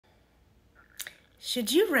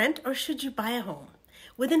Should you rent or should you buy a home?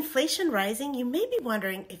 With inflation rising, you may be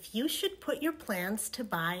wondering if you should put your plans to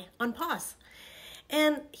buy on pause.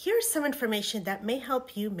 And here's some information that may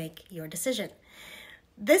help you make your decision.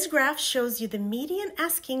 This graph shows you the median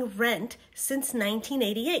asking rent since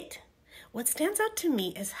 1988. What stands out to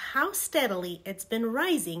me is how steadily it's been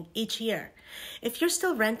rising each year. If you're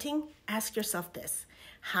still renting, ask yourself this: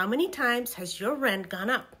 how many times has your rent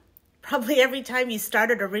gone up? Probably every time you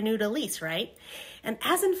started or renewed a lease, right? And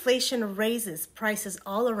as inflation raises prices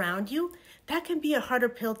all around you, that can be a harder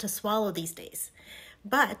pill to swallow these days.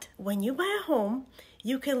 But when you buy a home,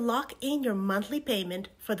 you can lock in your monthly payment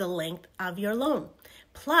for the length of your loan.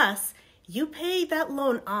 Plus, you pay that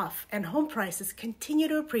loan off and home prices continue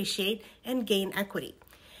to appreciate and gain equity.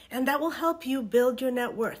 And that will help you build your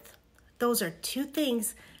net worth. Those are two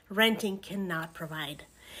things renting cannot provide.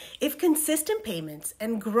 If consistent payments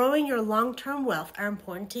and growing your long-term wealth are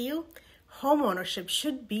important to you, home ownership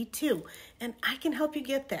should be too, and I can help you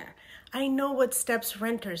get there. I know what steps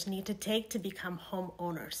renters need to take to become home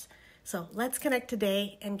owners. So let's connect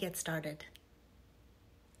today and get started.